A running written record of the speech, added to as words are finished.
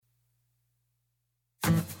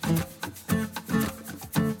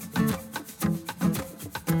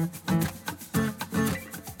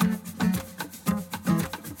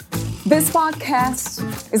This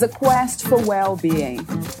podcast is a quest for well-being,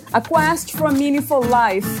 a quest for a meaningful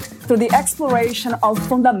life through the exploration of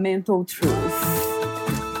fundamental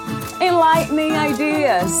truth. Enlightening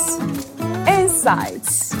ideas,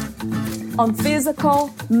 insights on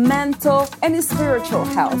physical, mental, and spiritual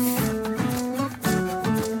health.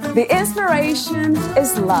 The inspiration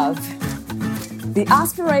is love. The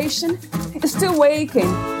aspiration is to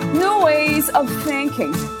awaken new ways of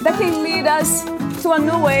thinking that can lead us to a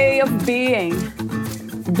new way of being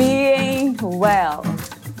well.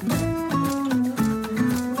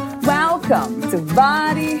 Welcome to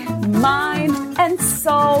Body, Mind, and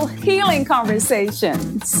Soul Healing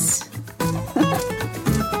Conversations.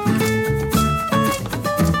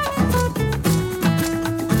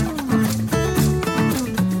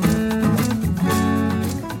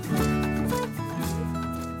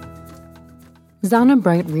 Zana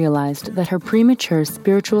Bright realized that her premature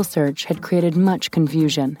spiritual search had created much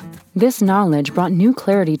confusion. This knowledge brought new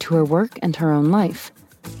clarity to her work and her own life.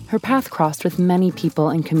 Her path crossed with many people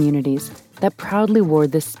and communities that proudly wore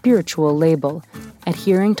this spiritual label,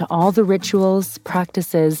 adhering to all the rituals,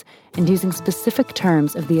 practices, and using specific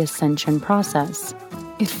terms of the ascension process.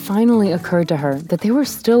 It finally occurred to her that they were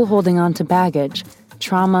still holding on to baggage,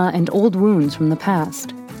 trauma, and old wounds from the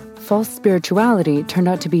past. False spirituality turned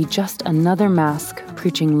out to be just another mask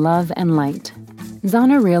preaching love and light.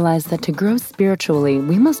 Zana realized that to grow spiritually,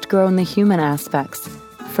 we must grow in the human aspects,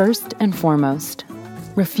 first and foremost.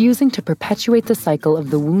 Refusing to perpetuate the cycle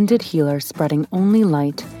of the wounded healer spreading only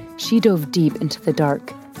light, she dove deep into the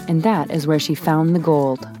dark, and that is where she found the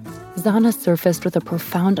gold. Zana surfaced with a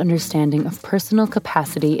profound understanding of personal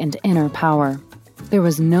capacity and inner power. There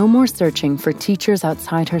was no more searching for teachers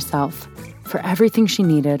outside herself, for everything she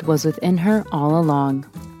needed was within her all along.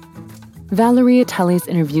 Valeria Telly's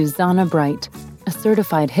interviews Zana Bright, a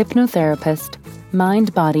certified hypnotherapist,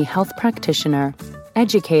 mind-body health practitioner,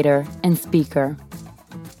 educator, and speaker.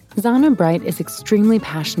 Zana Bright is extremely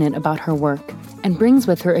passionate about her work and brings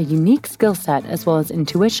with her a unique skill set as well as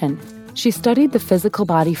intuition. She studied the physical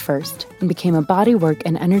body first and became a bodywork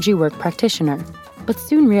and energy work practitioner, but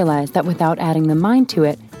soon realized that without adding the mind to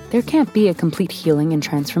it, there can't be a complete healing and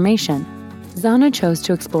transformation. Zana chose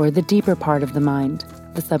to explore the deeper part of the mind,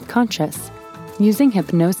 the subconscious. Using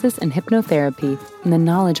hypnosis and hypnotherapy and the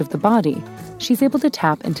knowledge of the body, she's able to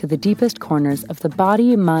tap into the deepest corners of the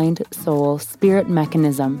body, mind, soul, spirit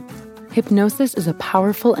mechanism. Hypnosis is a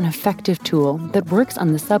powerful and effective tool that works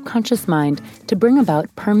on the subconscious mind to bring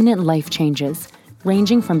about permanent life changes,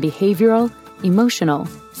 ranging from behavioral, emotional,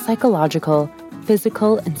 psychological,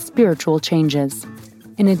 physical, and spiritual changes.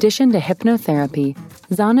 In addition to hypnotherapy,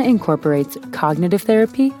 Zana incorporates cognitive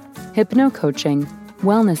therapy, hypno-coaching,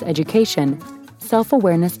 wellness education,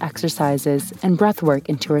 self-awareness exercises, and breathwork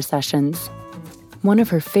into her sessions. One of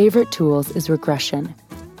her favorite tools is regression,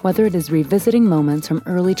 whether it is revisiting moments from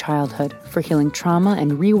early childhood for healing trauma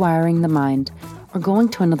and rewiring the mind, or going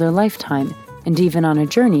to another lifetime, and even on a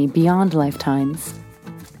journey beyond lifetimes.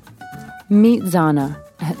 Meet Zana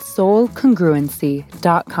at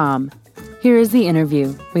soulcongruency.com. Here is the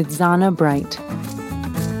interview with Zana Bright.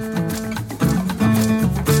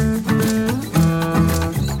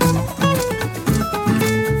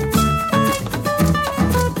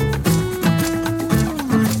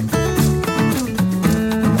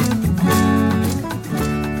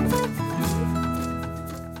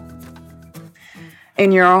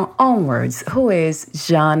 In your own words, who is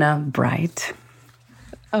Zana Bright?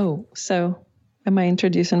 Oh, so am I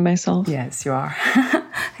introducing myself? Yes, you are.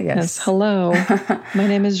 Yes. Hello. My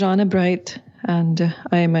name is Zana Bright, and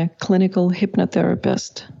I am a clinical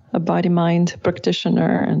hypnotherapist, a body-mind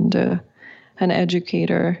practitioner, and an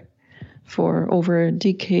educator for over a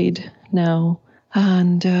decade now.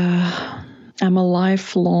 And I'm a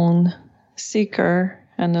lifelong seeker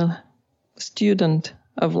and a student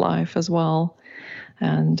of life as well,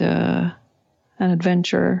 and an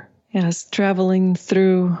adventurer. Yes, traveling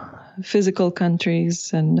through physical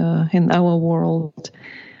countries and in our world,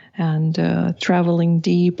 and traveling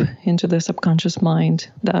deep into the subconscious mind.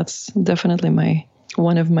 That's definitely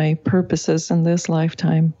one of my purposes in this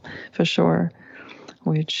lifetime, for sure,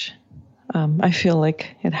 which I feel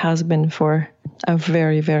like it has been for a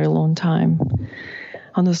very, very long time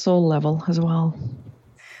on the soul level as well.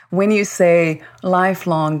 When you say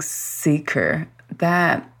lifelong seeker,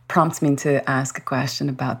 that prompts me to ask a question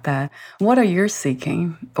about that. What are you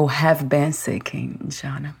seeking or have been seeking,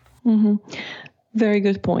 Zana? Mm-hmm. Very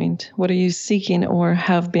good point. What are you seeking or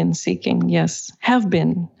have been seeking? Yes, have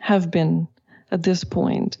been at this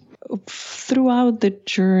point. Throughout the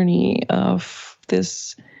journey of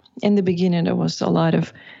this, in the beginning, there was a lot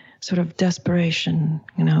of sort of desperation,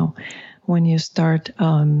 when you start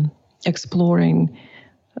exploring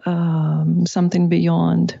something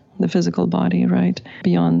beyond the physical body, right?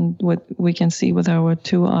 Beyond what we can see with our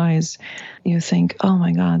two eyes. You think, oh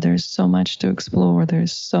my God, there's so much to explore.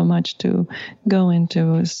 There's so much to go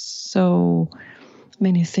into, so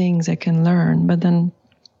many things I can learn. But then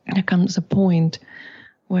there comes a point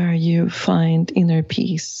where you find inner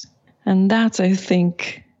peace. And that's, I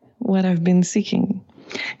think, what I've been seeking,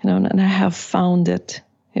 and I have found it.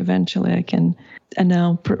 Eventually I can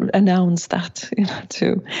announce that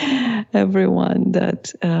to everyone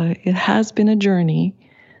that it has been a journey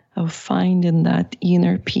of finding that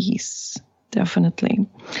inner peace, definitely.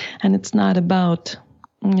 And it's not about,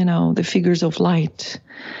 the figures of light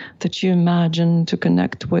that you imagine to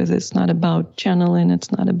connect with. It's not about channeling.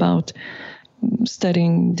 It's not about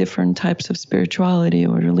studying different types of spirituality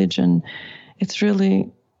or religion. It's really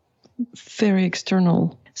very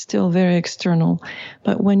external. Still very external,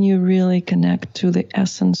 but when you really connect to the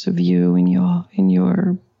essence of you in your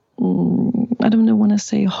I don't want to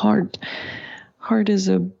say heart. Heart is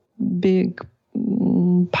a big,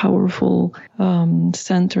 powerful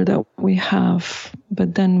center that we have.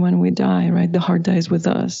 But then when we die, right, the heart dies with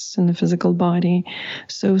us in the physical body.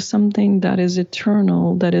 So something that is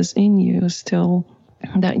eternal, that is in you still,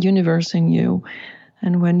 that universe in you.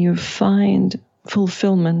 And when you find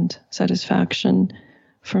fulfillment, satisfaction,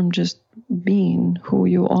 from just being who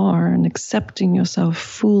you are and accepting yourself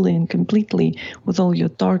fully and completely with all your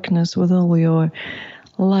darkness, with all your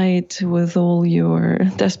light, with all your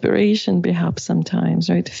desperation, perhaps sometimes,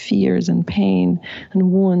 right? Fears and pain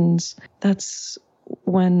and wounds. That's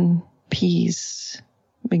when peace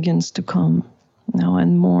begins to come.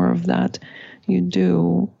 And more of that you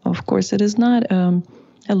do. Of course, it is not a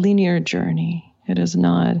linear journey. It is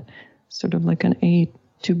not sort of like an A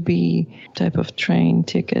to B type of train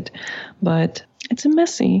ticket, but it's a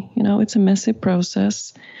messy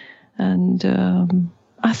process. And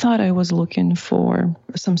I thought I was looking for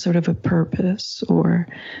some sort of a purpose or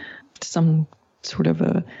some sort of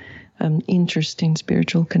a interesting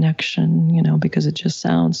spiritual connection, because it just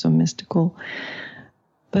sounds so mystical.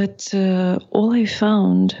 But all I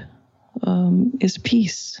found is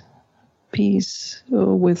peace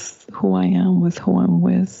with who I am, with who I'm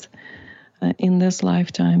with. In this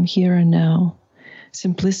lifetime, here and now,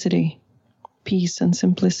 simplicity, peace and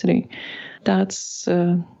simplicity. That's,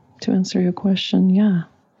 to answer your question, yeah,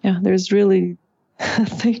 there's really,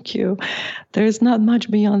 thank you. There's not much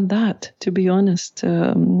beyond that, to be honest.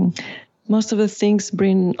 Most of the things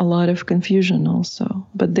bring a lot of confusion also,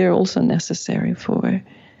 but they're also necessary for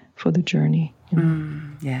the journey.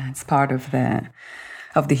 Yeah, it's part of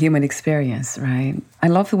the human experience, right? I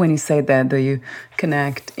love when you say that you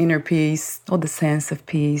connect inner peace or the sense of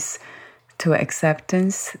peace to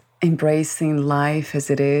acceptance, embracing life as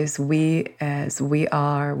it is, we as we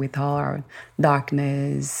are with our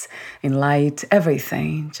darkness and light,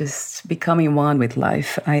 everything, just becoming one with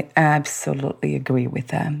life. I absolutely agree with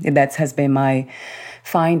that. And that has been my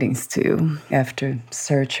findings too, after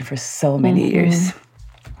searching for so many years.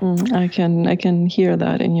 I can hear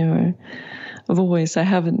that in your voice. I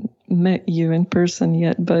haven't met you in person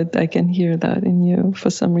yet, but I can hear that in you. For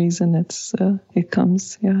some reason, it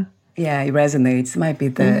comes. Yeah, it resonates. It might be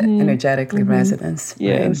the energetically resonance.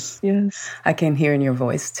 Yes, right? Yes. I can hear in your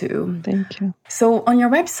voice too. Thank you. So on your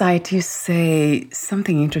website, you say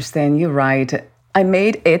something interesting. You write, I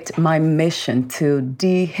made it my mission to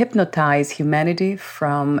de-hypnotize humanity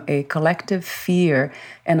from a collective fear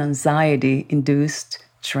and anxiety-induced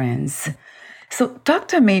trance. So talk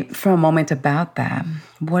to me for a moment about that.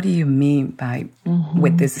 What do you mean by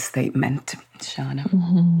with this statement, Shauna?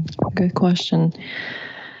 Good question.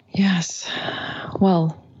 Yes.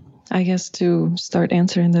 Well, I guess to start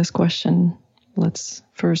answering this question, let's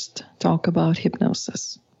first talk about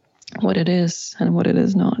hypnosis, what it is and what it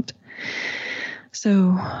is not.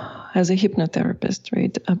 So as a hypnotherapist,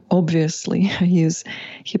 right, obviously I use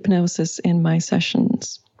hypnosis in my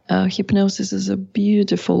sessions. Hypnosis is a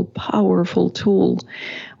beautiful, powerful tool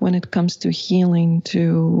when it comes to healing,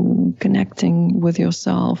 to connecting with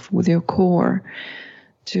yourself, with your core,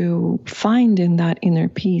 to finding that inner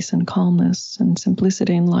peace and calmness and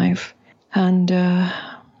simplicity in life. And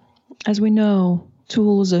as we know,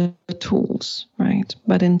 tools are tools, right?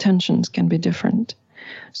 But intentions can be different.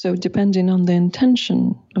 So depending on the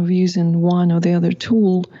intention of using one or the other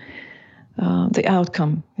tool, the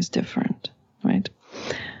outcome is different, right?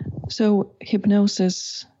 So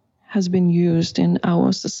hypnosis has been used in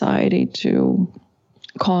our society to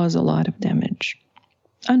cause a lot of damage.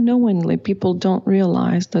 Unknowingly, people don't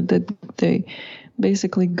realize that they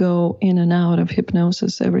basically go in and out of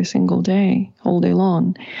hypnosis every single day, all day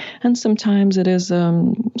long. And sometimes it is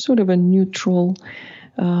sort of a neutral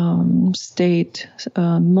state.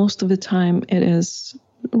 Most of the time it is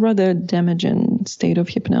rather damaging state of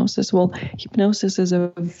hypnosis. Well, hypnosis is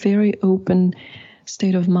a very open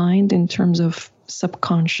state of mind in terms of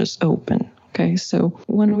subconscious open. Okay, so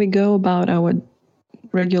when we go about our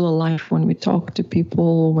regular life, when we talk to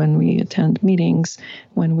people, when we attend meetings,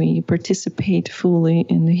 when we participate fully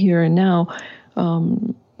in the here and now,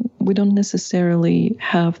 we don't necessarily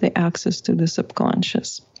have the access to the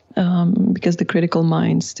subconscious because the critical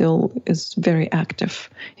mind still is very active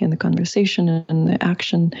in the conversation and the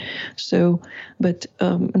action. So, but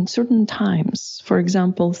in certain times, for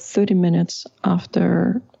example, 30 minutes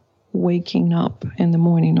after waking up in the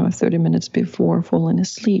morning or 30 minutes before falling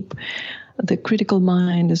asleep, the critical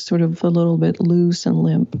mind is sort of a little bit loose and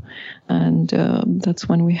limp. And that's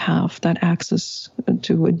when we have that access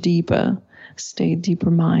to a deeper state,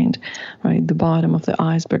 deeper mind, right? The bottom of the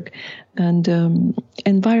iceberg. And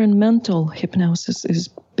environmental hypnosis is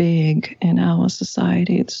big in our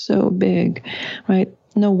society. It's so big, right?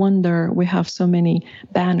 No wonder we have so many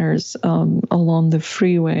banners along the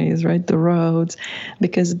freeways, right? The roads,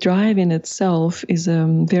 because driving itself is a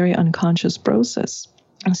very unconscious process.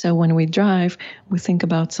 And so when we drive, we think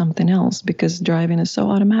about something else because driving is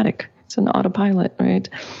so automatic. It's an autopilot, right?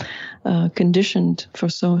 Conditioned for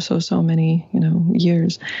so many,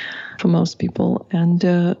 years for most people. And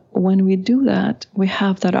when we do that, we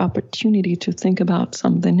have that opportunity to think about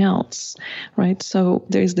something else, right? So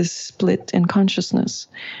there's this split in consciousness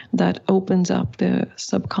that opens up the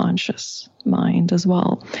subconscious mind as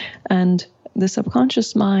well. And the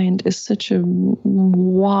subconscious mind is such a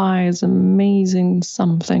wise, amazing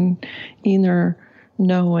something, inner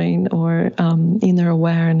knowing or inner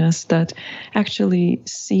awareness that actually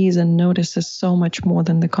sees and notices so much more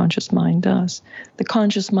than the conscious mind does. The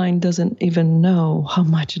conscious mind doesn't even know how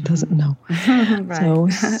much it doesn't know.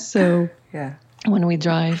 Right. So yeah. When we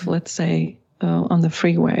drive, let's say, on the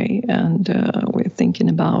freeway and we're thinking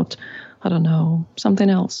about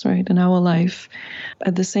something else, right, in our life.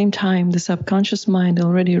 At the same time, the subconscious mind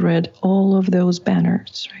already read all of those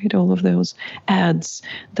banners, right, all of those ads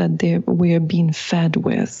that we are being fed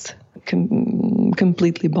with,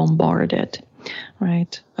 completely bombarded,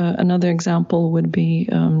 right? Another example would be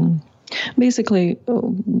basically,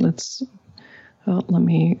 let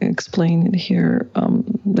me explain it here.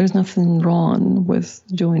 There's nothing wrong with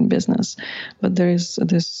doing business, but there is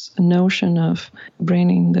this notion of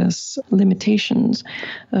bringing this limitations,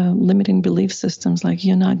 limiting belief systems like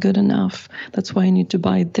you're not good enough. That's why you need to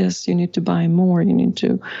buy this. You need to buy more. You need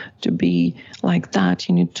to be like that.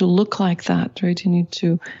 You need to look like that, right? You need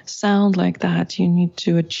to sound like that. You need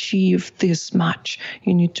to achieve this much.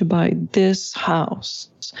 You need to buy this house,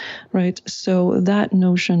 right? So that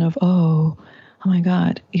notion of, oh my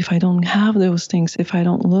God, if I don't have those things, if I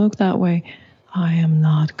don't look that way, I am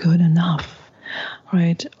not good enough,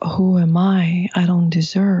 right? Who am I? I don't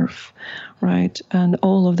deserve, right? And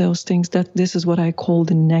all of those things, this is what I call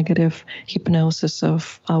the negative hypnosis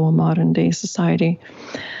of our modern day society.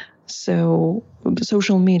 So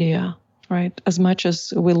social media, right? As much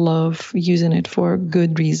as we love using it for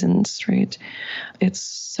good reasons, right? It's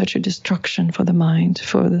such a destruction for the mind,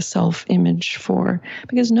 for the self-image,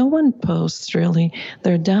 because no one posts really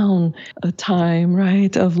their down time,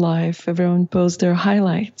 right, of life. Everyone posts their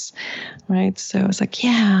highlights, right? So it's like,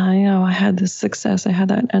 yeah, I had this success, I had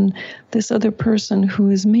that. And this other person who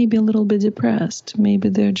is maybe a little bit depressed, maybe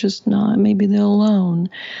they're just not, maybe they're alone,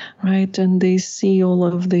 right? And they see all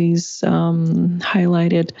of these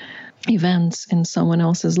highlighted events in someone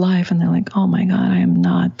else's life and they're like, oh my God, I am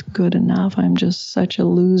not good enough. I'm just such a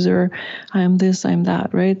loser. I am this, I'm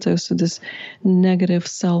that, right? So this negative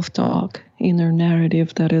self-talk, inner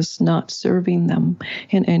narrative that is not serving them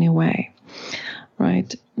in any way,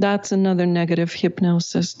 right? That's another negative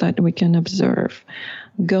hypnosis that we can observe.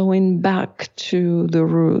 Going back to the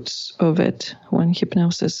roots of it, when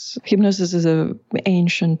hypnosis is an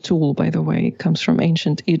ancient tool, by the way. It comes from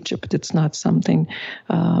ancient Egypt. It's not something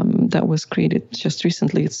that was created just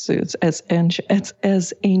recently. It's as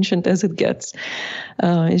ancient as it gets.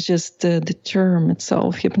 It's just the term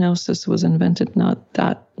itself. Hypnosis was invented not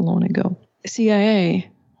that long ago. CIA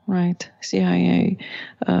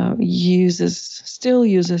still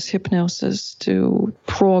uses hypnosis to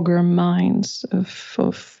program minds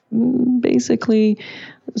of basically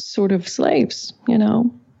sort of slaves,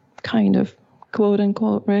 kind of quote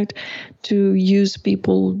unquote, right, to use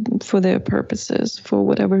people for their purposes, for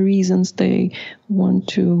whatever reasons they want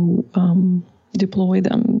to deploy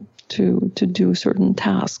them to do certain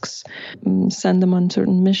tasks, send them on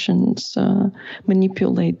certain missions,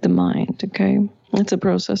 manipulate the mind, okay? It's a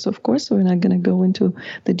process, of course, so we're not going to go into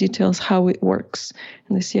the details how it works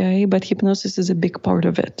in the CIA, but hypnosis is a big part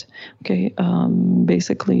of it, okay?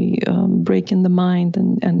 Basically, breaking the mind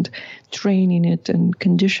and training it and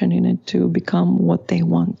conditioning it to become what they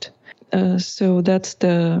want. So that's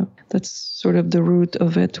sort of the root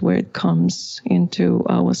of it, where it comes into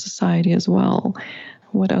our society as well.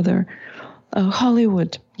 What other?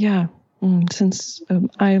 Hollywood, yeah. Since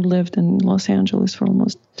I lived in Los Angeles for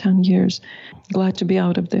almost 10 years, glad to be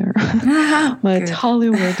out of there. But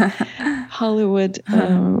Hollywood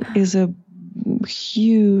is a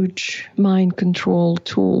huge mind control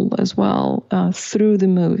tool as well, through the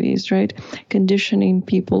movies, right? Conditioning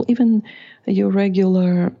people, even your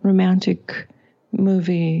regular romantic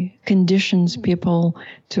movie conditions people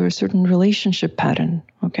to a certain relationship pattern,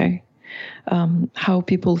 okay? How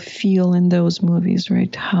people feel in those movies,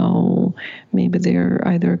 right? How maybe they're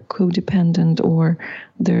either codependent or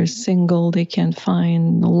they're single, they can't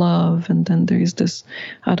find love, and then there's this,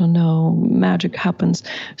 I don't know, magic happens.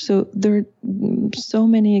 So there are so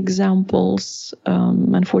many examples.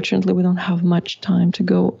 Unfortunately, we don't have much time to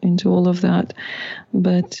go into all of that,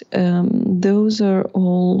 but those are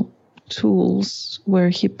all tools where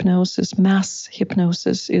hypnosis, mass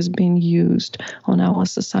hypnosis, is being used on our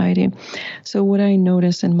society. So what I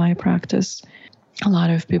notice in my practice, a lot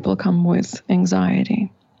of people come with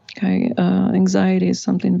anxiety. Okay, anxiety is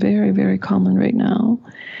something very, very common right now.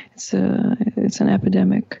 It's an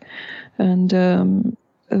epidemic, and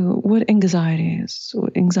what anxiety is? So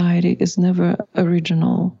anxiety is never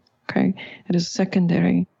original. Okay, it is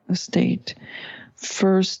secondary state.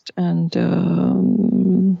 First and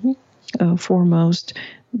foremost,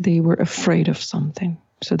 they were afraid of something.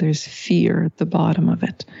 So there's fear at the bottom of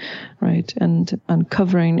it, right? And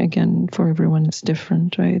uncovering, again, for everyone, it's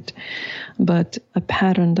different, right? But a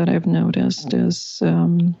pattern that I've noticed is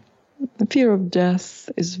the fear of death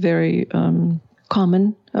is very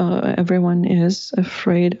common. Everyone is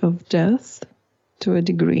afraid of death to a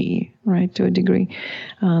degree, right? To a degree.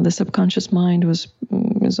 The subconscious mind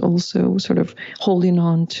is also sort of holding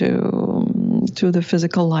on to the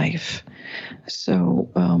physical life. So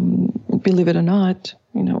believe it or not,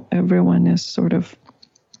 everyone is sort of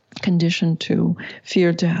conditioned to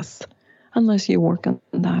fear death. Unless you work on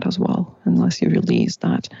that as well, unless you release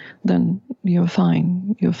that, then you're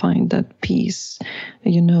fine. You find that peace.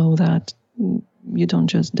 You know that you don't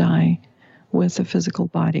just die with a physical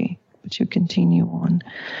body, but you continue on.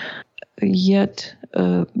 Yet,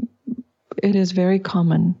 it is very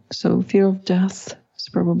common. So fear of death is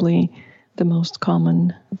probably the most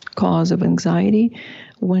common cause of anxiety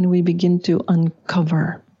when we begin to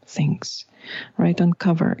uncover things, right?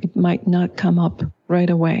 Uncover. It might not come up right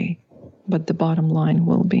away, but the bottom line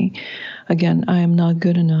will be, again, I am not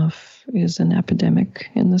good enough is an epidemic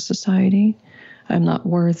in the society. I'm not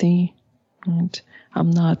worthy. Right?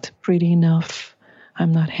 I'm not pretty enough.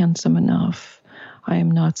 I'm not handsome enough. I am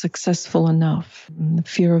not successful enough. And the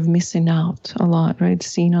fear of missing out a lot, right?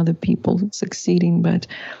 Seeing other people succeeding, but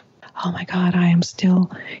oh my God, I am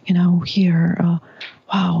still, here.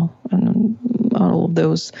 Wow. And all of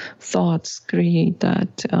those thoughts create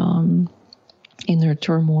that inner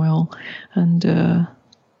turmoil and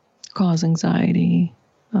cause anxiety,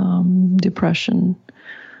 depression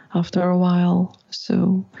after a while.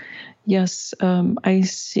 So yes,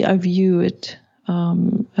 I view it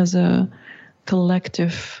as a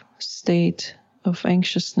collective state of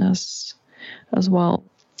anxiousness as well,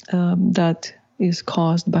 that is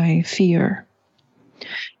caused by fear.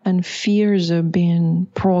 And fears are being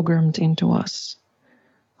programmed into us,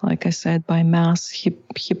 like I said, by mass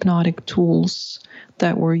hypnotic tools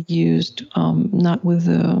that were used not with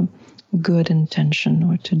a good intention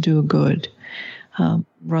or to do good,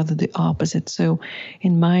 rather the opposite. So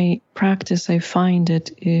in my practice, I find it,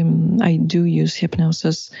 I do use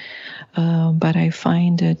hypnosis, but I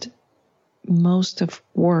find it most of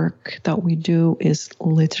work that we do is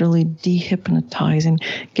literally de-hypnotizing,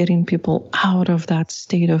 getting people out of that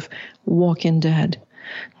state of walking dead,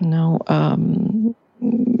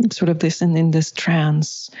 sort of this in this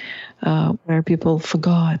trance where people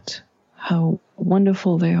forgot how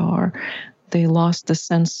wonderful they are. They lost the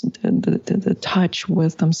sense, the touch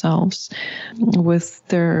with themselves, with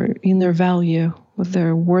their inner value, with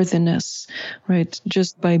their worthiness, right?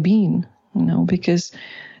 Just by being, because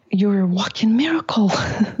you're a walking miracle.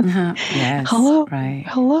 Yes. Hello. Right.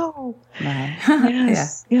 Hello. Right.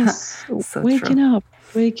 Yes. Yeah. Yes. So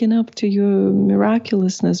Waking up to your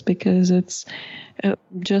miraculousness, because it's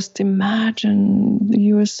just imagine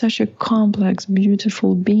you are such a complex,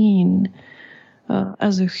 beautiful being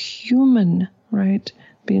as a human, right?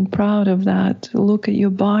 Being proud of that. Look at your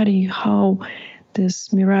body, how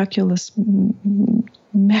this miraculous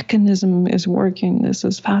mechanism is working. This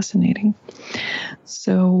is fascinating.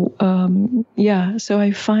 So, so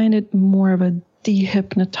I find it more of a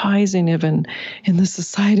de-hypnotizing even in the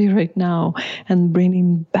society right now, and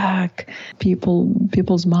bringing back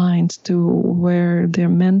people's minds to where they're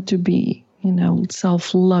meant to be,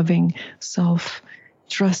 self-loving,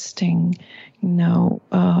 self-trusting,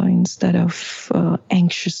 instead of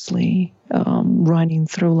anxiously running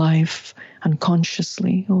through life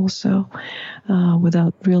unconsciously also,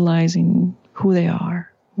 without realizing who they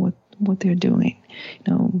are, what they're doing.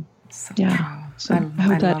 So yeah. true. So I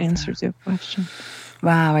hope that answers your question.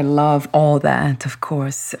 Wow, I love all that, of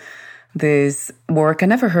course. This work, I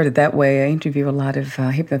never heard it that way. I interview a lot of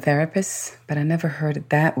hypnotherapists, but I never heard it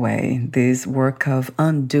that way. This work of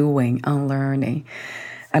undoing, unlearning.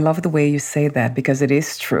 I love the way you say that, because it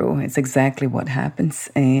is true. It's exactly what happens.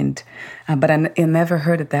 And but I never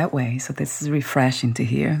heard it that way. So this is refreshing to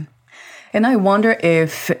hear. And I wonder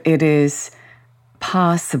if it is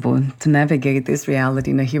possible to navigate this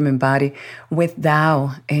reality in a human body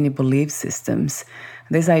without any belief systems.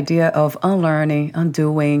 This idea of unlearning,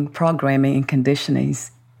 undoing, programming, and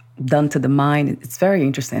conditionings done to the mind, it's very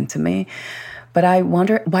interesting to me. But I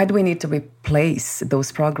wonder, why do we need to replace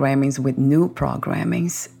those programmings with new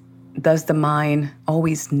programmings? Does the mind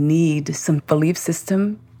always need some belief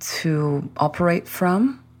system to operate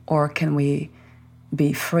from? Or can we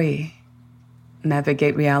be free,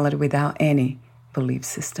 navigate reality without any belief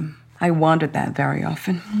system? I wonder that very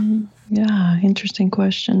often. Yeah, interesting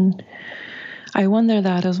question. I wonder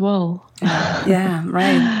that as well. Yeah,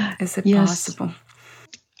 right. Is it possible?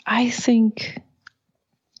 I think,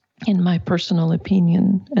 in my personal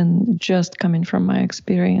opinion, and just coming from my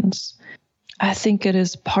experience, I think it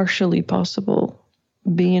is partially possible,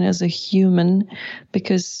 being as a human,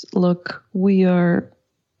 because look, we are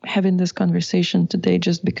having this conversation today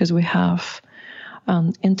just because we have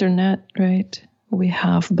internet, right? We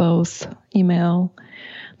have both email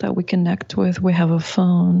that we connect with. We have a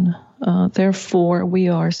phone. Therefore, we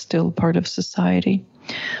are still part of society,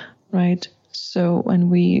 right? So, and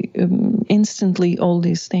we instantly, all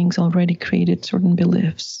these things already created certain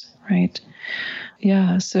beliefs, right?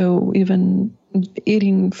 Yeah, so even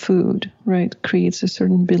eating food, right, creates a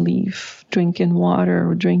certain belief. Drinking water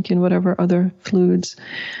or drinking whatever other fluids.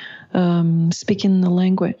 Speaking the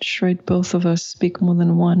language, right? Both of us speak more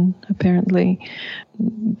than one, apparently.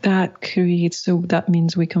 That creates, so that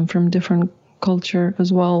means we come from different culture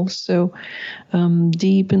as well. So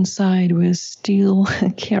deep inside, we're still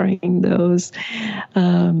carrying those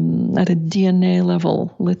at a DNA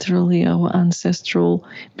level, literally our ancestral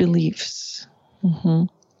beliefs. Mm-hmm.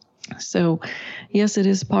 So, yes, it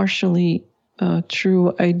is partially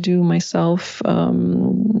true. I do myself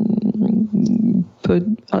put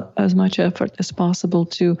as much effort as possible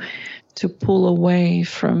to pull away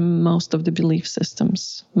from most of the belief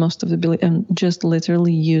systems, and just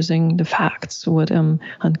literally using the facts, what I'm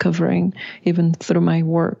uncovering, even through my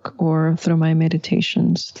work or through my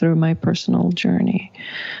meditations, through my personal journey.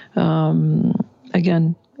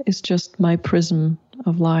 Again, it's just my prism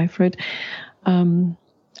of life, right?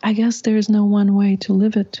 I guess there is no one way to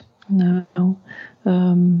live it. No.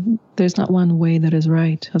 There's not one way that is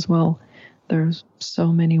right as well. There's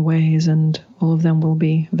so many ways, and all of them will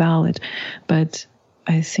be valid. But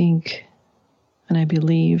I think, and I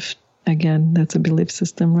believe, again, that's a belief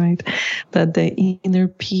system, right? That the inner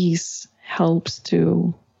peace helps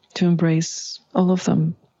to embrace all of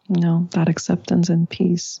them, that acceptance and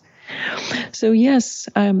peace. So yes,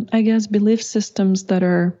 I guess belief systems that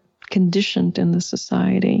are conditioned in the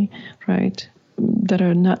society, right, that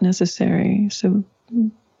are not necessary. So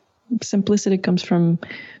simplicity comes from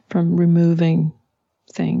removing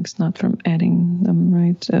things, not from adding them,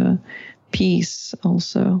 right? Peace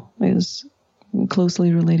also is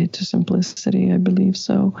closely related to simplicity, I believe.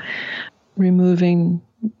 So removing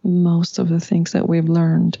most of the things that we've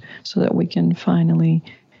learned so that we can finally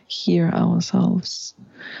hear ourselves.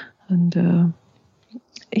 And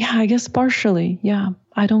I guess partially,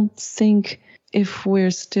 I don't think, if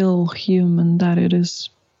we're still human, that it is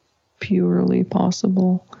purely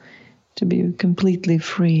possible to be completely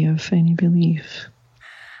free of any belief.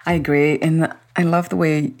 I agree. And I love the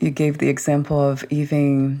way you gave the example of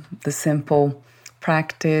even the simple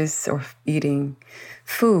practice or eating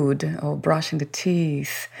food or brushing the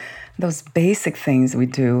teeth, those basic things we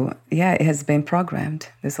do, it has been programmed.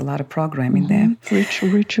 There's a lot of programming there.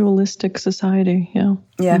 Ritualistic society, yeah.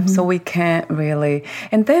 Yeah, so we can't really,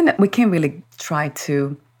 and then we can't really try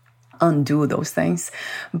to undo those things.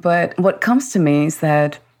 But what comes to me is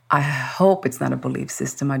that I hope it's not a belief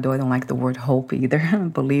system. I don't like the word hope either,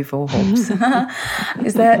 belief or hopes.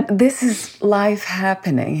 Is that this is life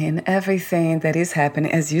happening, and everything that is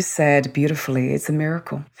happening, as you said beautifully, it's a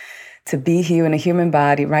miracle. To be here in a human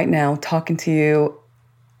body right now, talking to you,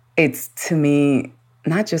 it's to me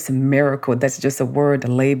not just a miracle, that's just a word, a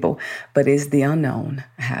label, but it's the unknown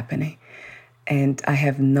happening. And I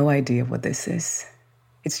have no idea what this is.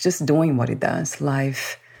 It's just doing what it does.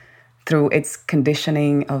 Life, through its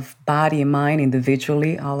conditioning of body and mind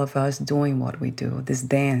individually, all of us doing what we do, this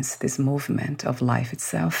dance, this movement of life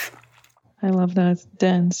itself. I love that.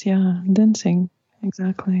 Dance, yeah. Dancing,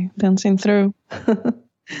 exactly. Dancing through.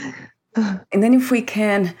 And then if we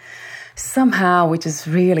can somehow, which is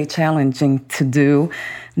really challenging to do,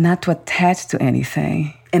 not to attach to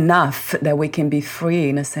anything, enough that we can be free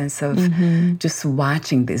in a sense of just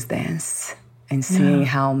watching this dance and seeing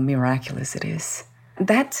how miraculous it is.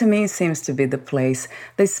 That to me seems to be the place,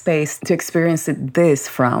 the space to experience this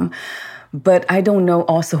from. But I don't know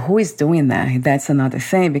also who is doing that. That's another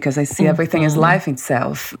thing, because I see everything as life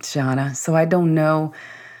itself, Jana. So I don't know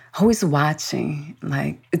who is watching.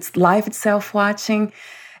 Like, it's life itself watching.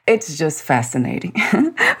 It's just fascinating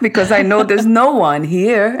because I know there's no one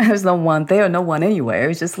here. There's no one there, no one anywhere.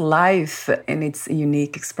 It's just life in its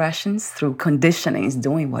unique expressions through conditionings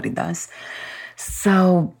doing what it does.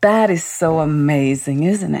 So that is so amazing,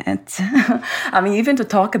 isn't it? I mean, even to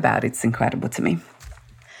talk about it's incredible to me.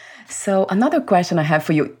 So another question I have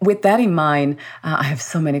for you, with that in mind, I have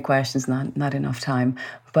so many questions, not enough time.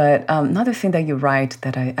 But another thing that you write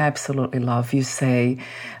that I absolutely love, you say,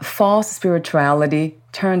 false spirituality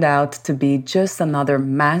turned out to be just another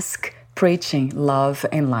mask preaching love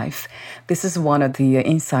and life. This is one of the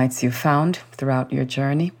insights you found throughout your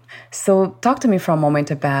journey. So talk to me for a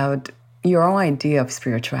moment about your own idea of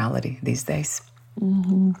spirituality these days.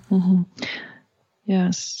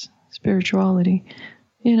 Yes, spirituality.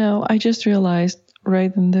 You know, I just realized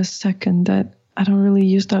right in this second that I don't really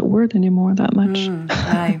use that word anymore that much.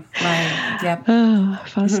 Right, yep.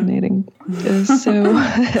 Fascinating.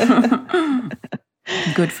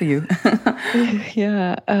 Good for you.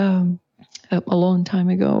 Yeah. A long time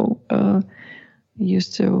ago, I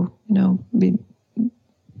used to, be,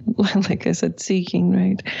 like I said, seeking,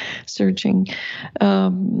 right? Searching.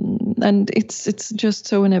 And it's just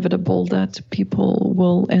so inevitable that people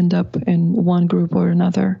will end up in one group or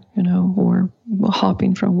another, or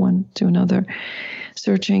hopping from one to another,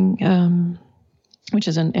 searching, which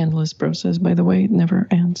is an endless process, by the way. It never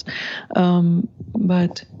ends.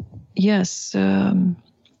 But yes, been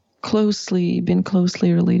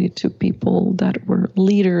closely related to people that were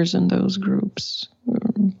leaders in those groups,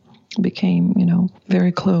 became,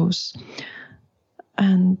 very close.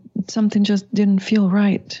 And something just didn't feel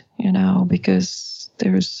right, because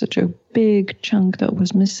there's such a big chunk that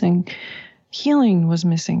was missing. Healing was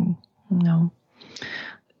missing,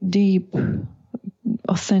 deep,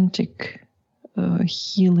 authentic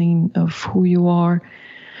healing of who you are.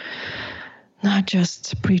 Not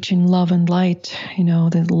just preaching love and light,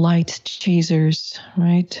 the light chasers,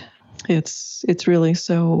 right? It's really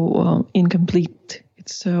so incomplete.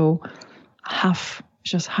 It's so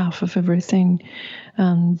just half of everything,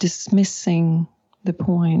 dismissing the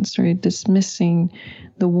points, right? Dismissing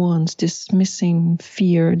the wounds, dismissing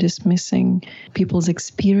fear, dismissing people's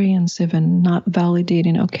experience, even not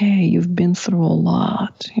validating, okay, you've been through a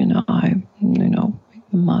lot, it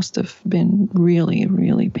must have been really,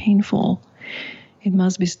 really painful. It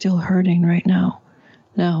must be still hurting right now.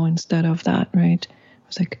 Now, instead of that, right?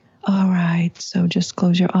 It's like, all right, so just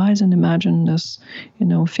close your eyes and imagine this,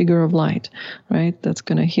 figure of light, right? That's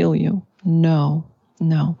going to heal you. No.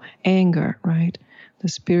 Anger, right? The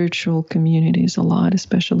spiritual communities a lot,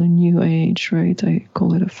 especially New Age, right? I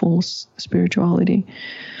call it a false spirituality.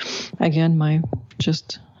 Again, my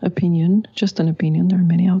just an opinion. There are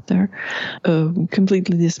many out there.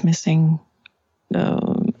 Completely dismissing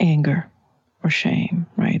anger or shame,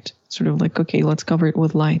 right? Sort of like, okay, let's cover it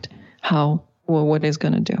with light. How? Well, what is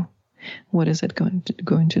going to do? What is it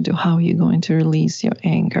going to do? How are you going to release your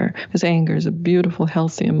anger? Because anger is a beautiful,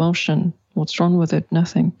 healthy emotion. What's wrong with it?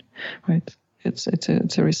 Nothing, right? It's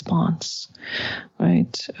a response,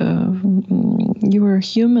 right? You are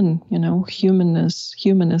human,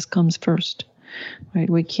 humanness comes first, right?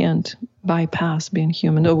 We can't bypass being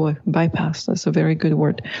human. Oh, boy, bypass, that's a very good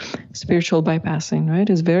word. Spiritual bypassing, right,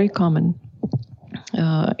 is very common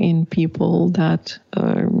in people that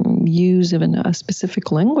use even a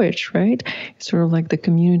specific language, right? It's sort of like the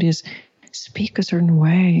communities speak a certain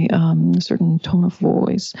way, a certain tone of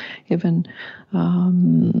voice, even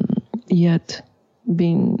yet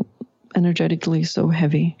being energetically so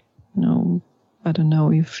heavy. I don't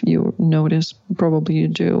know if you notice, probably you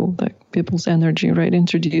do, like people's energy, right,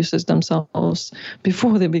 introduces themselves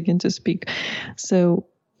before they begin to speak. So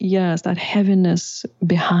yes, that heaviness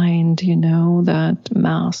behind, that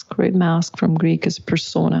mask, right? Mask from Greek is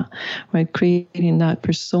persona, right? Creating that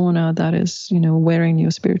persona that is, wearing your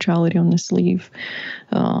spirituality on the sleeve,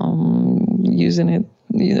 using it,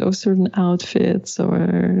 certain outfits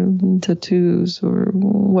or tattoos or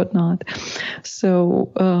whatnot.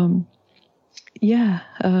 So,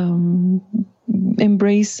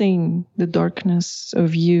 embracing the darkness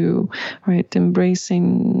of you, right?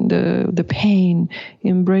 Embracing the pain,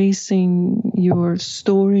 embracing your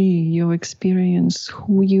story, your experience,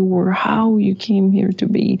 who you were, how you came here to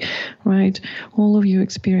be, right? All of your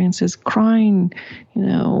experiences, crying,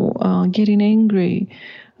 getting angry,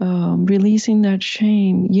 releasing that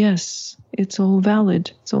shame. Yes, it's all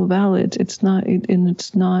valid. It's all valid. It's not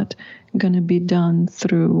going to be done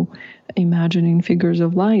through imagining figures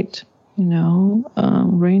of light,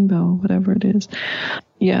 rainbow, whatever it is.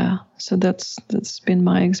 Yeah, so that's been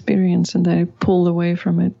my experience, and I pulled away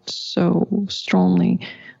from it so strongly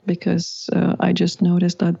because I just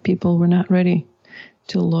noticed that people were not ready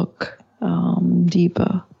to look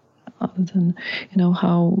deeper. Other than,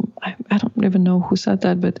 how, I don't even know who said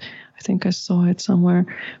that, but I think I saw it somewhere.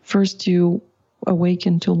 First you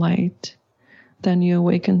awaken to light, then you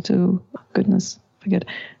awaken to,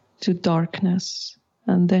 to darkness,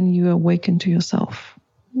 and then you awaken to yourself.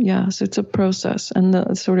 Yes, it's a process.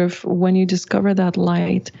 And sort of when you discover that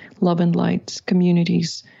light, love and light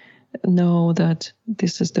communities, know that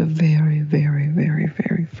this is the very, very, very,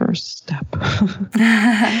 very first step.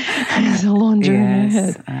 It's a long journey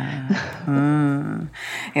ahead.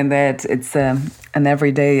 And that it's an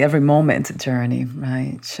everyday, every moment journey,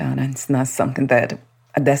 right, Shana? It's not something that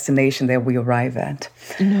a destination that we arrive at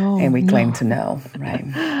and we claim to know, right?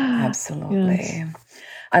 Absolutely. Yes.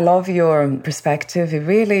 I love your perspective. It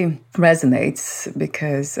really resonates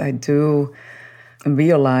because I do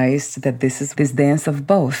realize that this is this dance of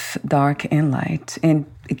both dark and light. And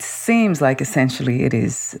it seems like essentially it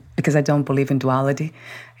is, because I don't believe in duality.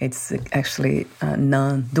 It's actually a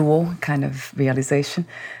non-dual kind of realization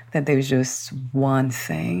that there's just one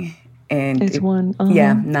thing. And it's one.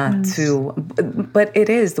 Not two. But it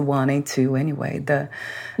is the one and two anyway. The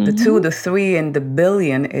two, the three, and the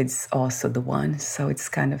billion, it's also the one. So it's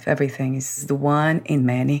kind of everything is the one in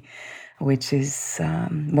many, which is,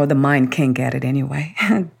 the mind can't get it anyway.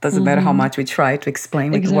 It doesn't matter how much we try to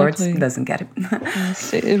explain with words, it doesn't get it.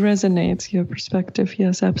 Yes, it resonates, your perspective.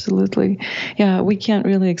 Yes, absolutely. Yeah, we can't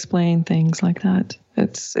really explain things like that.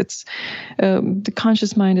 It's the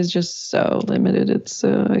conscious mind is just so limited. It's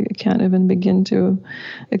I can't even begin to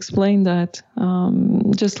explain that.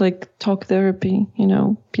 Just like talk therapy,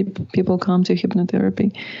 people come to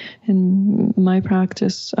hypnotherapy. In my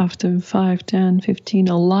practice, after 5, 10, 15,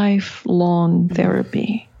 a lifelong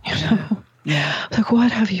therapy, Yeah. Like,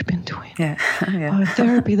 what have you been doing? Yeah.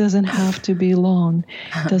 Therapy doesn't have to be long.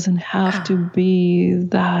 It doesn't have to be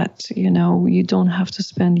that, you don't have to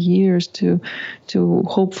spend years to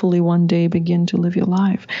hopefully one day begin to live your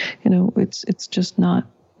life. It's just not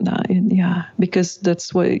that, because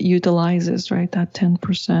that's what it utilizes, right? That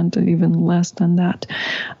 10% or even less than that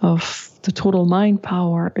of the total mind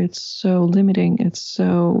power. It's so limiting. It's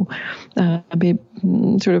so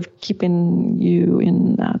sort of keeping you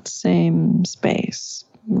in that same space,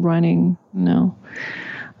 running,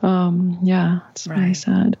 it's very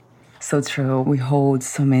sad. So true. We hold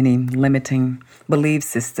so many limiting belief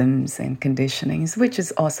systems and conditionings, which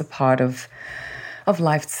is also part of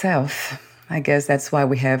life itself. I guess that's why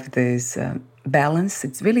we have this balance.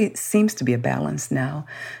 It really seems to be a balance now.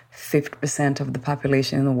 50% of the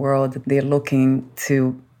population in the world, they're looking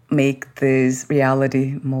to make this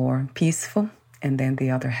reality more peaceful. And then the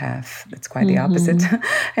other half, that's quite the opposite.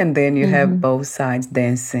 And then you have both sides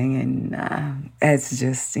dancing, and it's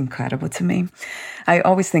just incredible to me. I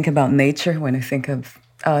always think about nature when I think of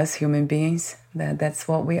us human beings, that's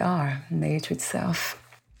what we are, nature itself.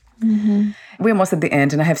 We're almost at the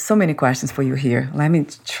end, and I have so many questions for you here. Let me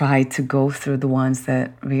try to go through the ones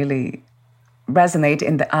that really resonate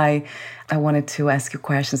and that I wanted to ask you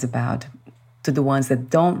questions about, to the ones that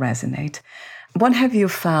don't resonate. What have you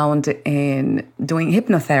found in doing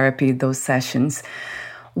hypnotherapy, those sessions?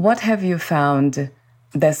 What have you found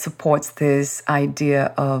that supports this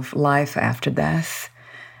idea of life after death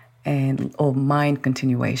or mind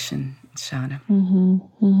continuation, Shauna?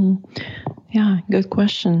 Yeah, good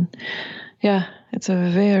question. Yeah, it's a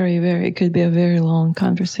it could be a very long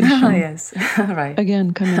conversation. Yes, right.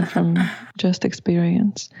 Again, coming from just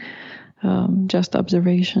experience, just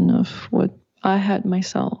observation of what I had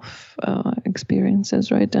myself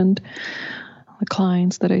experiences, right? And the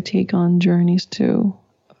clients that I take on journeys to,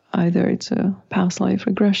 either it's a past life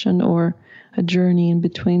regression or a journey in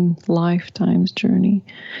between lifetimes journey.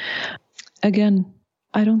 Again,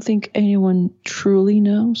 I don't think anyone truly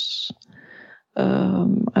knows.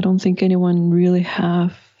 I don't think anyone really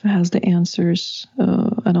has the answers.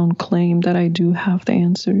 I don't claim that I do have the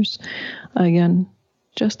answers. Again,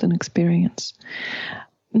 just an experience.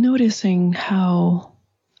 Noticing how,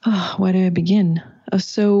 where do I begin?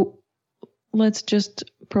 So let's just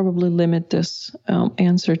probably limit this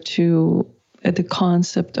answer to the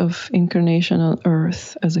concept of incarnation on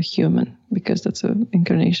Earth as a human, because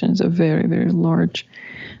incarnation is a very, very large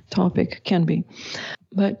topic, can be.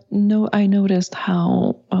 But no, I noticed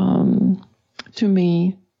how, to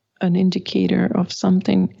me, an indicator of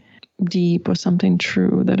something deep or something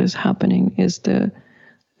true that is happening is the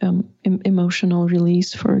emotional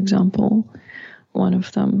release, for example, one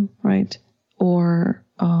of them, right? Or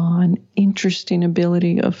an interesting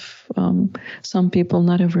ability of some people,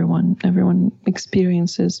 not everyone. Everyone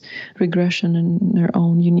experiences regression in their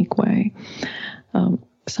own unique way.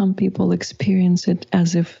 Some people experience it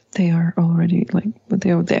as if they are already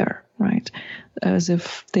they are there, right? As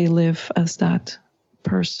if they live as that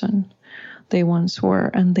person they once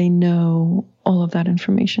were, and they know all of that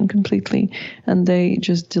information completely, and they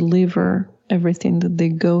just deliver everything that they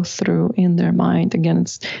go through in their mind. Again,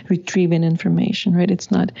 it's retrieving information, right?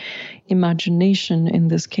 It's not imagination in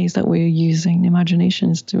this case that we're using. Imagination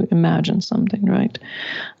is to imagine something, right?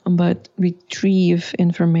 But retrieve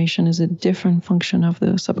information is a different function of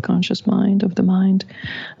the subconscious mind, of the mind,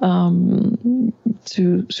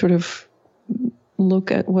 to sort of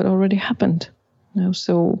look at what already happened.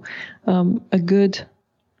 So a good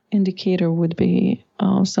indicator would be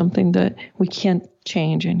something that we can't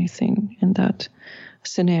change anything in that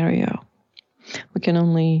scenario. We can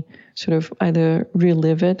only sort of either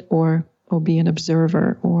relive it or be an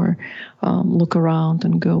observer, or look around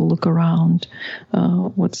and go look around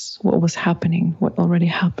what was happening, what already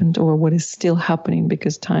happened, or what is still happening,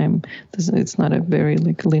 because time it's not a very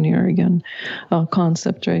linear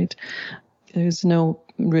concept, right? There's no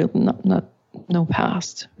real no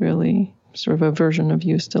past, really. Sort of a version of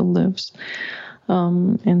you still lives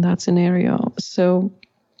in that scenario. So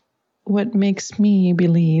what makes me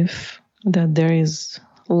believe that there is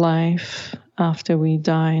life after we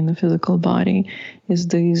die in the physical body is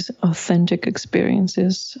these authentic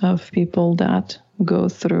experiences of people that go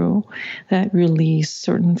through, that release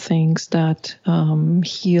certain things, that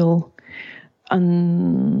heal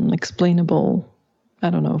unexplainable,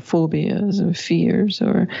 phobias or fears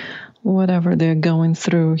or whatever they're going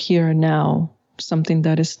through here and now, something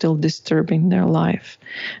that is still disturbing their life,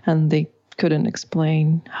 and they couldn't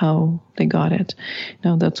explain how they got it.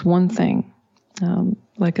 That's one thing.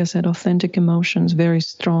 Like I said, authentic emotions, very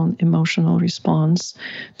strong emotional response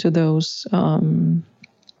to those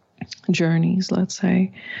journeys, let's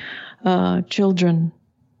say.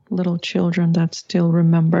 Little children that still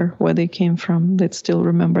remember where they came from, that still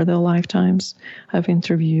remember their lifetimes. I've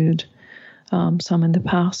interviewed some in the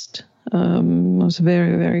past. It was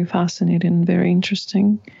very, very fascinating, very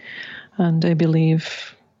interesting. And I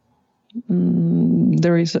believe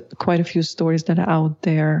there is quite a few stories that are out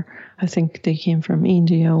there. I think they came from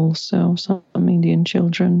India also, some Indian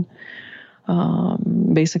children.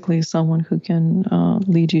 Basically someone who can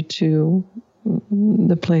lead you to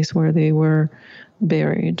the place where they were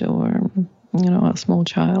buried, or, a small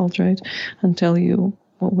child, right? And tell you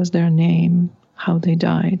what was their name, how they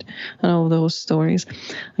died, and all those stories.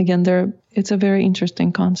 Again, it's a very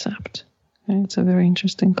interesting concept. Right? It's a very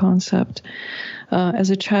interesting concept.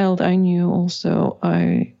 As a child, I knew also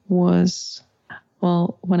when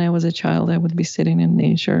I was a child, I would be sitting in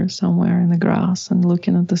nature somewhere in the grass and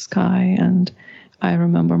looking at the sky. And I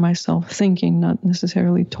remember myself thinking, not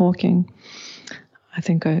necessarily talking. I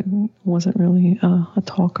think I wasn't really a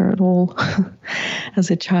talker at all. As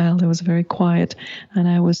a child, I was very quiet. And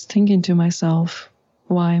I was thinking to myself,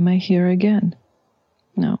 why am I here again?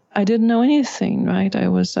 No, I didn't know anything, right? I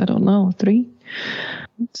was, 3.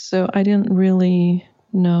 So I didn't really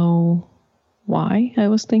know why I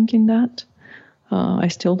was thinking that. I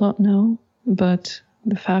still don't know. But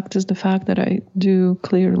the fact is the fact that I do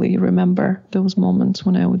clearly remember those moments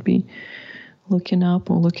when I would be looking up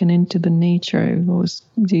or looking into the nature. I was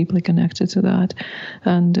deeply connected to that.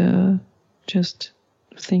 And just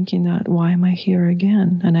thinking that, why am I here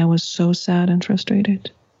again? And I was so sad and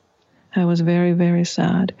frustrated. I was very, very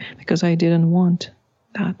sad because I didn't want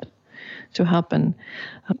that to happen.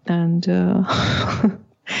 And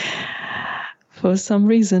for some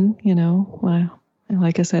reason,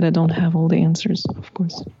 like I said, I don't have all the answers, of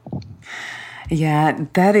course. Yeah,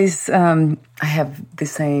 that is, I have the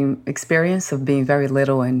same experience of being very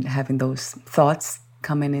little and having those thoughts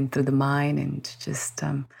coming into the mind and just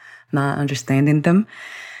not understanding them.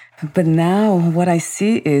 But now what I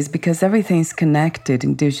see is because everything's connected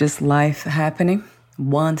and there's just life happening,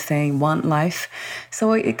 one thing, one life.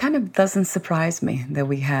 So it kind of doesn't surprise me that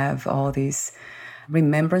we have all these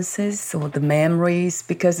remembrances or the memories,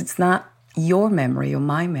 because it's not your memory or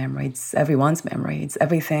my memory. It's everyone's memory. It's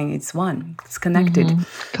everything. It's one. It's connected. Mm-hmm.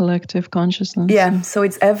 Collective consciousness. Yeah. So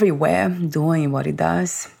it's everywhere doing what it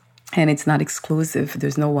does. And it's not exclusive.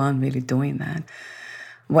 There's no one really doing that.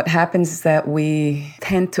 What happens is that we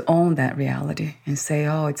tend to own that reality and say,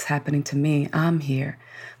 oh, it's happening to me. I'm here.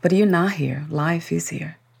 But you're not here. Life is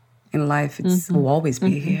here. In life, it will always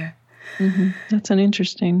be here. Mm-hmm. That's an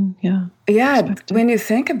interesting, Yeah, when you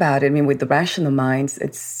think about it, I mean, with the rational minds,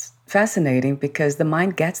 it's fascinating because the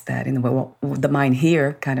mind gets that. In the way, the mind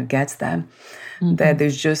here kind of gets that. That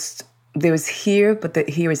there's here, but the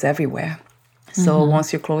here is everywhere. So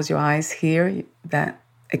once you close your eyes here, that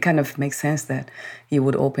it kind of makes sense that you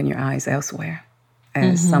would open your eyes elsewhere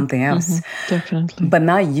as something else. Definitely. But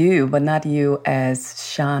not you as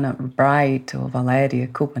Shauna Bright or Valeria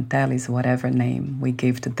Kupantelis, whatever name we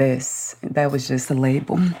gave to this. That was just a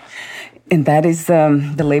label. And that is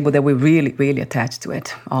the label that we really, really attach to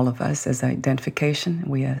it, all of us, as identification.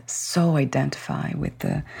 We are so identified with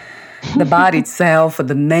the body itself, or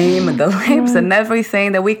the name and the lips and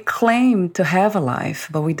everything, that we claim to have a life,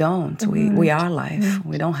 but we don't. We are life.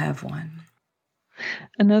 We don't have one.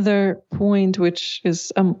 Another point, which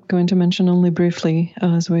is I'm going to mention only briefly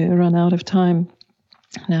as we run out of time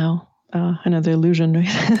now. Another illusion,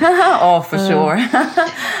 right? Oh, for sure.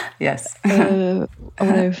 Yes. What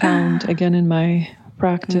I found, again, in my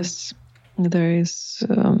practice, it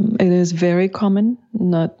is very common.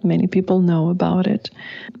 Not many people know about it.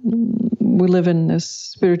 We live in this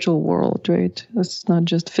spiritual world, right? It's not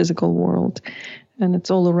just physical world. And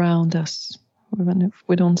it's all around us, even if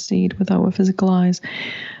we don't see it with our physical eyes.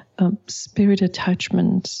 Spirit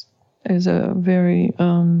attachments is a very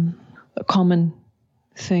common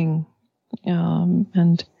thing.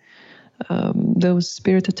 And those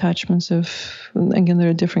spirit attachments again, there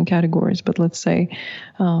are different categories, but let's say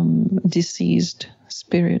deceased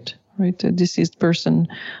spirit, right? A deceased person,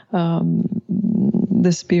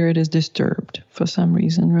 the spirit is disturbed for some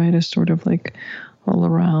reason, right? It's sort of like all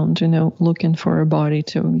around, looking for a body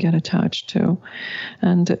to get attached to.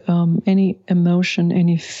 And any emotion,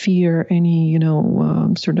 any fear, any,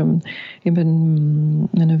 sort of even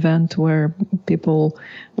an event where people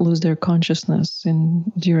lose their consciousness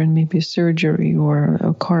during maybe surgery or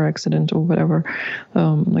a car accident or whatever,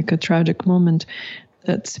 like a tragic moment,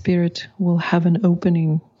 that spirit will have an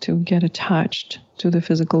opening to get attached to the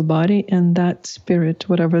physical body, and that spirit,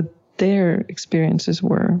 whatever their experiences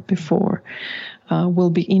were before, will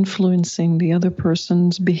be influencing the other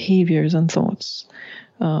person's behaviors and thoughts.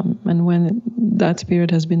 And when that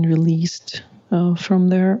spirit has been released from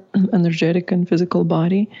their energetic and physical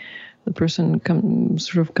body, the person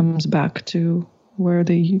comes back to what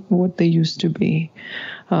they used to be.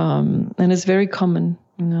 And it's very common,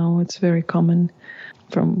 it's very common.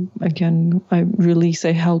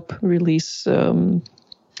 I help release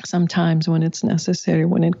sometimes when it's necessary,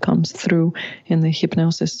 when it comes through in the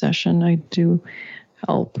hypnosis session. I do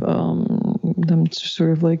help them to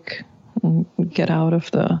sort of like get out of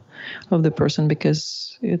the person,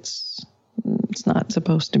 because it's not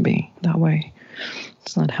supposed to be that way.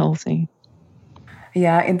 It's not healthy.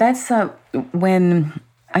 Yeah, and that's when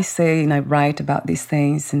I say and I write about these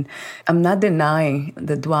things, and I'm not denying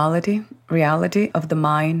the reality of the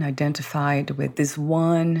mind identified with this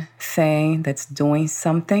one thing that's doing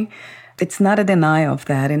something. It's not a denial of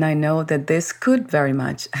that, and I know that this could very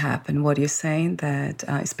much happen. What you're saying, that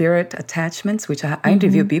spirit attachments, which I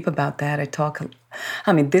interview people about that.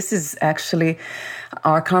 This is actually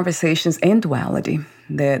our conversations in duality.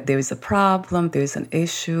 That there is a problem, there's an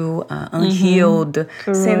issue, unhealed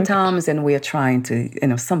symptoms, and we are trying to,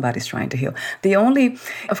 somebody's trying to heal.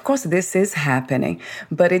 Of course, this is happening,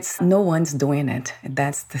 but no one's doing it.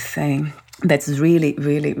 That's the thing. that's really,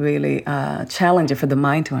 really, really challenging for the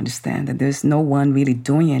mind to understand, that there's no one really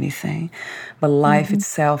doing anything, but life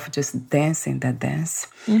itself just dancing that dance.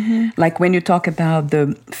 Like when you talk about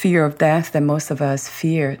the fear of death, that most of us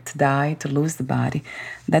fear to die, to lose the body,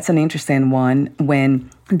 that's an interesting one. When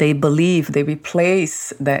they believe, they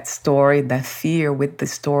replace that story, that fear, with the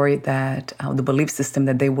story that the belief system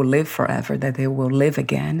that they will live forever, that they will live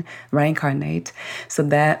again, reincarnate. So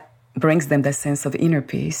that brings them that sense of inner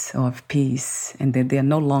peace, of peace, and that they are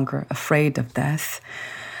no longer afraid of death.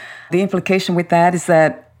 The implication with that is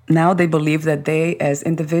that now they believe that they, as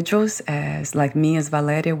individuals, as like me, as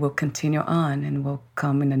Valeria, will continue on and will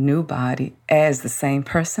come in a new body as the same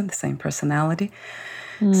person, the same personality.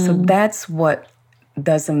 So that's what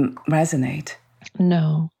doesn't resonate.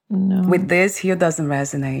 No. With this, here doesn't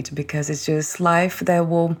resonate, because it's just life that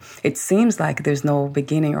will, it seems like there's no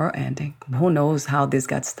beginning or ending. Who knows how this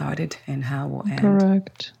got started and how it will end.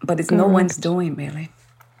 Correct. But it's no one's doing, really.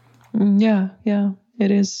 Yeah.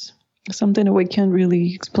 It is something that we can't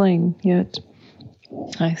really explain yet,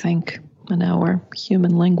 I think, in our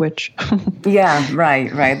human language. Yeah,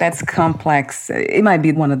 right. That's complex. It might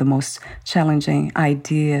be one of the most challenging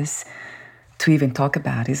ideas to even talk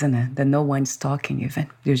about, isn't it? That no one's talking even.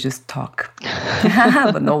 You just talk.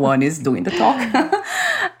 But no one is doing the talk.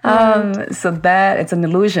 So that, it's an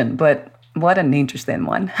illusion, but what an interesting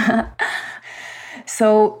one.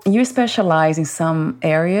 So you specialize in some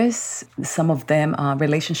areas. Some of them are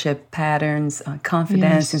relationship patterns,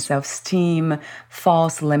 confidence and self-esteem,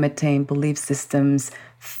 false limiting belief systems,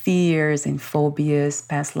 fears and phobias,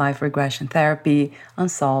 past life regression therapy,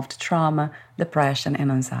 unsolved trauma, depression,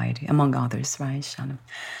 and anxiety, among others, right, Shanna?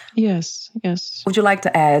 Yes. Would you like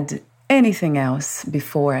to add anything else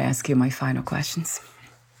before I ask you my final questions?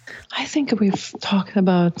 I think we've talked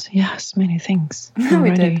about, many things already.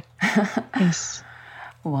 We did. Yes.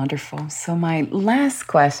 Wonderful. So my last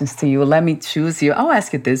questions to you, let me choose you. I'll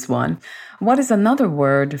ask you this one. What is another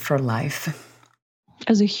word for life?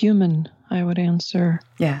 As a human, I would answer.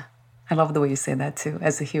 Yeah. I love the way you say that too,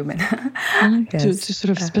 as a human. Yes. To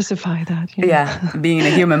sort of specify that. Yeah, being in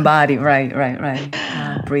a human body. Right.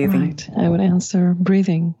 Breathing. Right. I would answer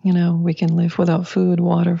breathing. We can live without food,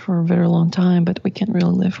 water for a very long time, but we can't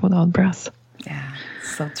really live without breath. Yeah,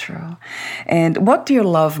 so true. And what do you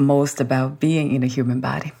love most about being in a human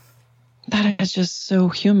body? That is just so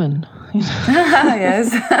human.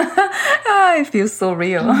 Yes. It feels so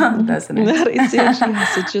real, doesn't it?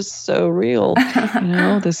 It's just so real.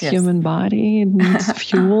 This human body, it needs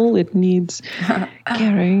fuel, it needs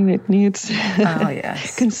caring, it needs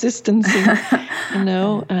consistency,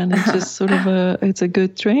 and it's just sort of it's a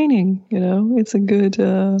good training, it's a good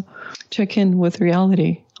check-in with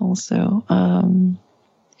reality also.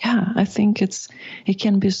 I think it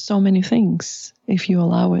can be so many things if you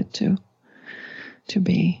allow it to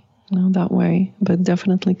be that way, but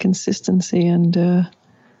definitely consistency and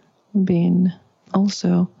being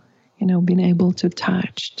also, being able to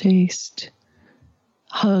touch, taste,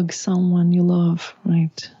 hug someone you love,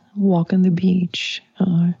 right? Walk on the beach,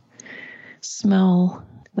 smell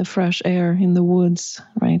the fresh air in the woods,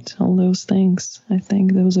 right? All those things, I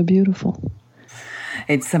think those are beautiful.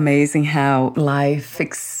 It's amazing how life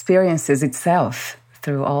experiences itself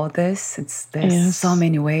through all this. There's so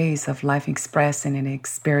many ways of life expressing and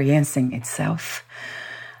experiencing itself.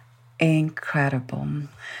 Incredible.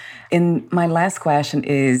 And my last question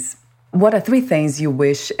is, what are 3 things you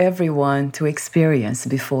wish everyone to experience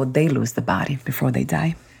before they lose the body, before they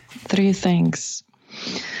die? 3 things.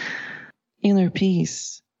 Inner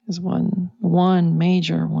peace is one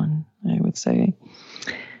major one, I would say.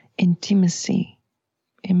 Intimacy,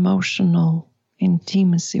 emotional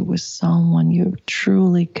intimacy with someone you're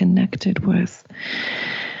truly connected with.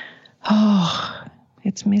 Oh,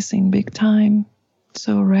 it's missing big time.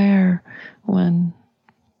 So rare when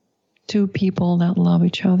 2 people that love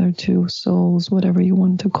each other, 2 souls, whatever you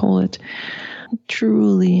want to call it,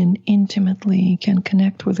 truly and intimately can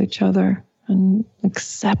connect with each other and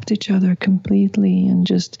accept each other completely, and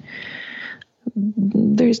just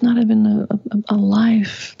there's not even a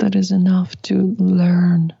life that is enough to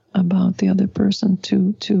learn about the other person,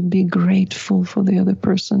 to be grateful for the other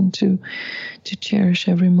person, to cherish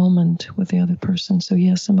every moment with the other person. So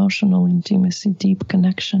yes, emotional intimacy, deep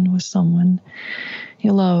connection with someone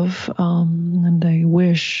you love, and I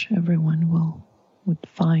wish everyone would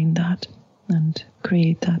find that and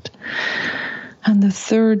create that. And the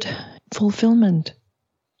third, fulfillment.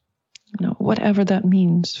 Whatever that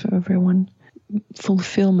means for everyone.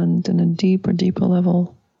 Fulfillment in a deeper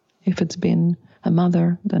level. If it's been a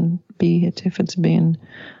mother, then be it. If it's been,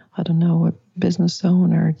 I don't know, a business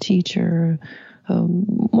owner, a teacher,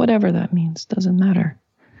 whatever that means, doesn't matter.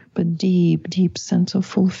 But deep, deep sense of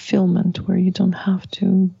fulfillment where you don't have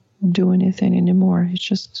to do anything anymore. It's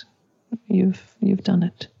just, you've done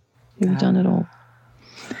it. You've done it all.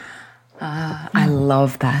 I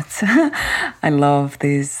love that. I love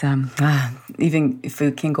this. Even if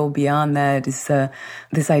we can go beyond that, is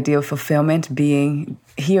this idea of fulfillment being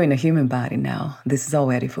here in a human body now. This is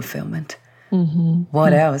already fulfillment. Mm-hmm.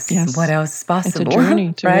 What else? Yes. What else is possible? It's a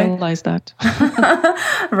journey to right? realize that.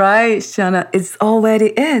 Right, Shana. It's already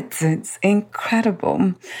it. It's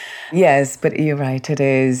incredible. Yes, but you're right. It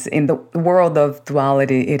is. In the world of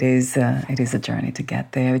duality, it is a journey to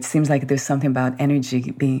get there. It seems like there's something about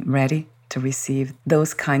energy being ready to receive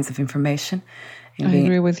those kinds of information. I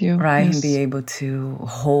agree with you. Right, yes. and be able to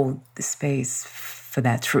hold the space for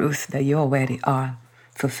that truth that you already are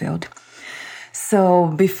fulfilled. So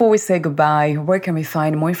before we say goodbye, where can we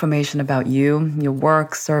find more information about you, your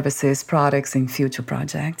work, services, products, and future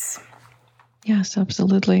projects? Yes,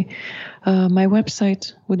 absolutely. My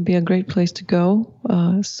website would be a great place to go,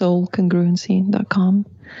 soulcongruency.com.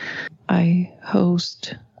 I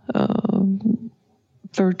host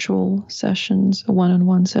virtual sessions,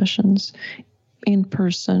 one-on-one sessions, in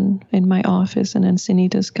person in my office in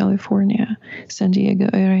Encinitas, California, San Diego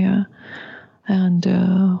area. And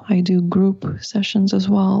I do group sessions as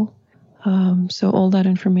well. So all that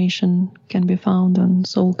information can be found on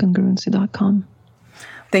soulcongruency.com.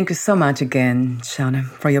 Thank you so much again, Shana,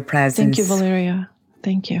 for your presence. Thank you, Valeria.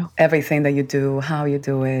 Thank you. Everything that you do, how you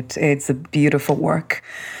do it, it's a beautiful work.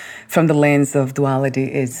 From the lens of duality,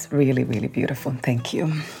 it's really, really beautiful. Thank you.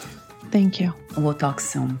 Thank you. We'll talk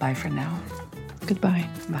soon. Bye for now. Goodbye.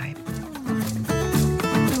 Bye.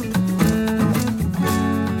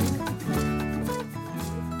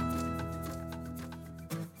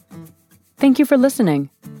 Thank you for listening.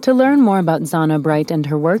 To learn more about Zana Bright and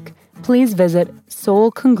her work, please visit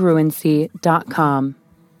soulcongruency.com.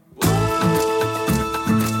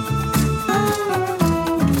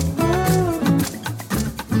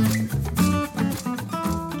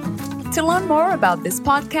 To learn more about this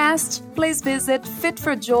podcast, please visit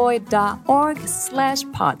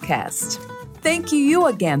fitforjoy.org/podcast. Thank you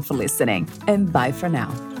again for listening, and bye for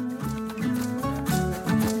now.